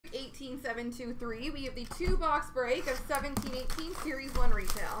18723. We have the 2-box break of 1718 Series 1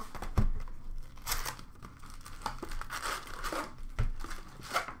 retail.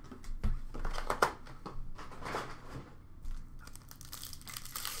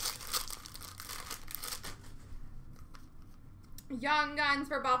 Young Guns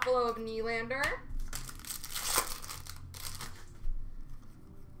for Buffalo of Nylander.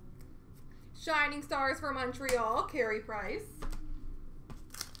 Shining Stars for Montreal, Carey Price.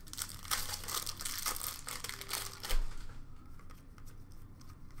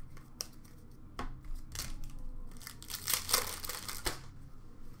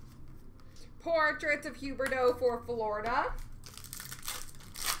 Portraits of Huberdeau for Florida.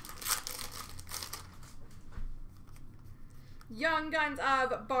 Young Guns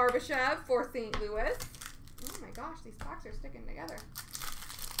of Barbashev for St. Louis. Oh my gosh, these packs are sticking together.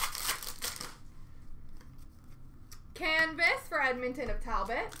 Canvas for Edmonton of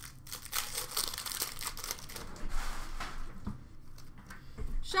Talbot.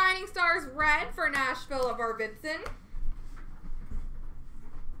 Shining Stars Red for Nashville of Arvidsson.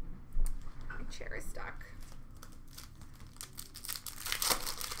 My chair is stuck.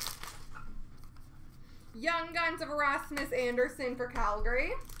 Young Guns of Rasmus Anderson for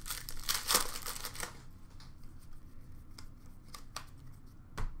Calgary.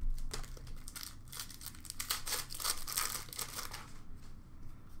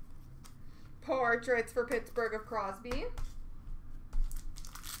 Portraits for Pittsburgh of Crosby.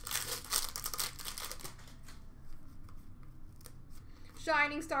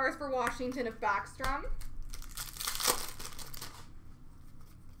 Shining Stars for Washington of Backstrom.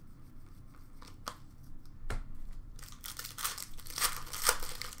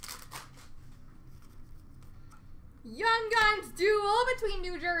 Young Guns duel between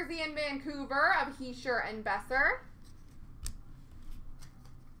New Jersey and Vancouver of Heischer and Besser.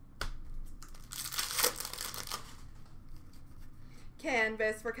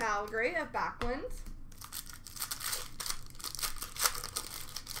 Canvas for Calgary of Backlund.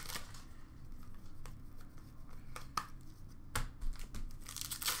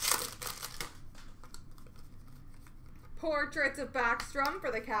 Portraits of Backstrom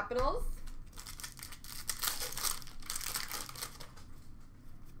for the Capitals.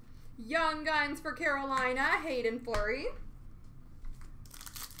 Young Guns for Carolina, Hayden Fleury.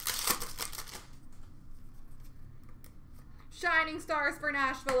 Shining Stars for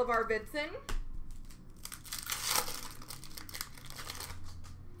Nashville of Arvidsson.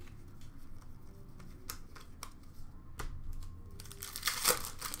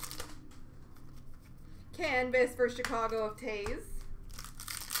 Canvas for Chicago of Taze.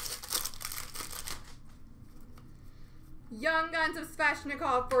 Young Guns of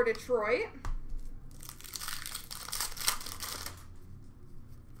Svechnikov for Detroit.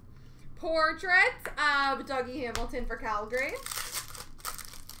 Portraits of Dougie Hamilton for Calgary.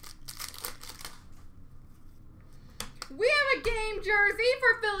 We have a game jersey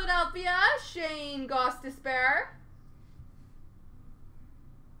for Philadelphia, Shane Gostisbehere.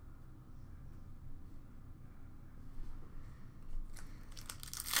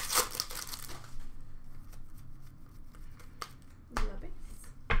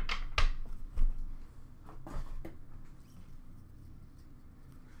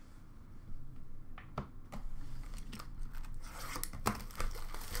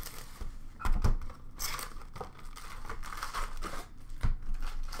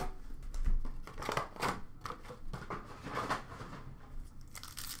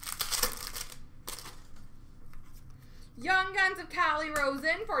 Young Guns of Callie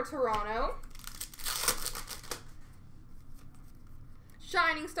Rosen for Toronto.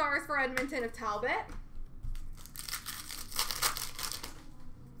 Shining Stars for Edmonton of Talbot.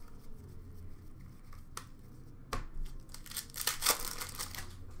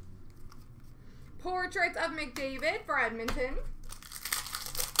 Portraits of McDavid for Edmonton.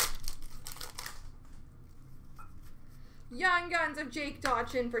 Young Guns of Jake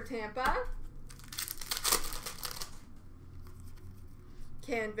Dotchin for Tampa.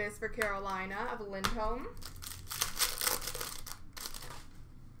 Canvas for Carolina of Lindholm.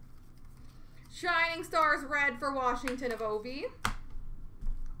 Shining Stars Red for Washington of Ovi.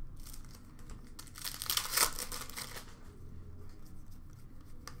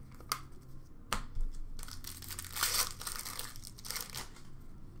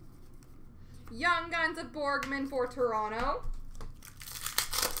 Young Guns of Borgman for Toronto.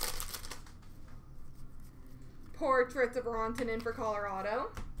 Portraits of Rantanen for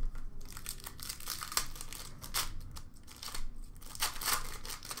Colorado.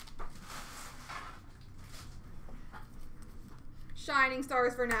 Shining Shining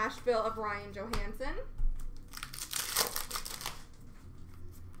Stars for Nashville of Ryan Johansson.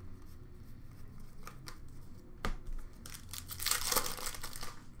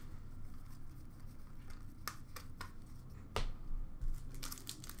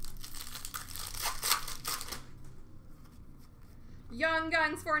 Young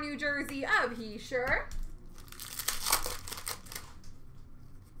Guns for New Jersey of Heischer.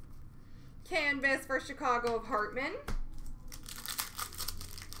 Canvas for Chicago of Hartman.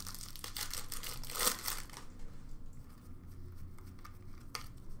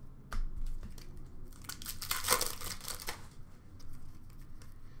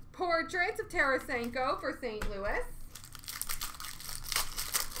 Portraits of Tarasenko for St. Louis.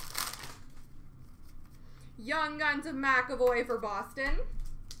 Young Guns of McAvoy for Boston.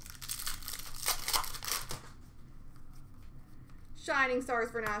 Shining Stars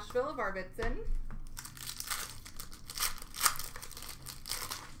for Nashville of Arvidsson.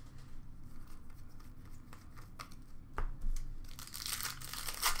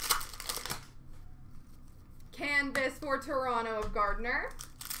 Canvas for Toronto of Gardner.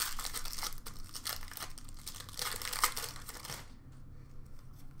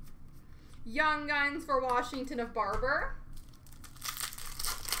 Young Guns for Washington of Barber.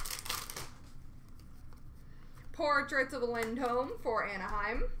 Portraits of Lindholm for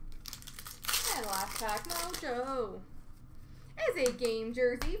Anaheim. And last pack mojo is a game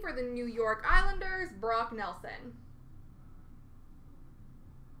jersey for the New York Islanders, Brock Nelson.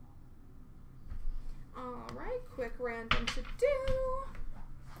 All right, quick random to do.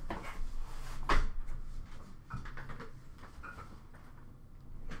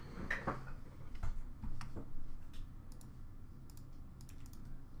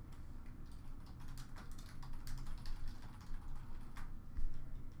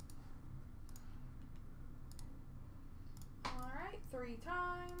 Three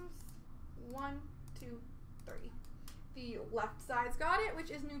times. 1, 2, 3. The left side's got it,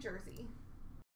 which is New Jersey.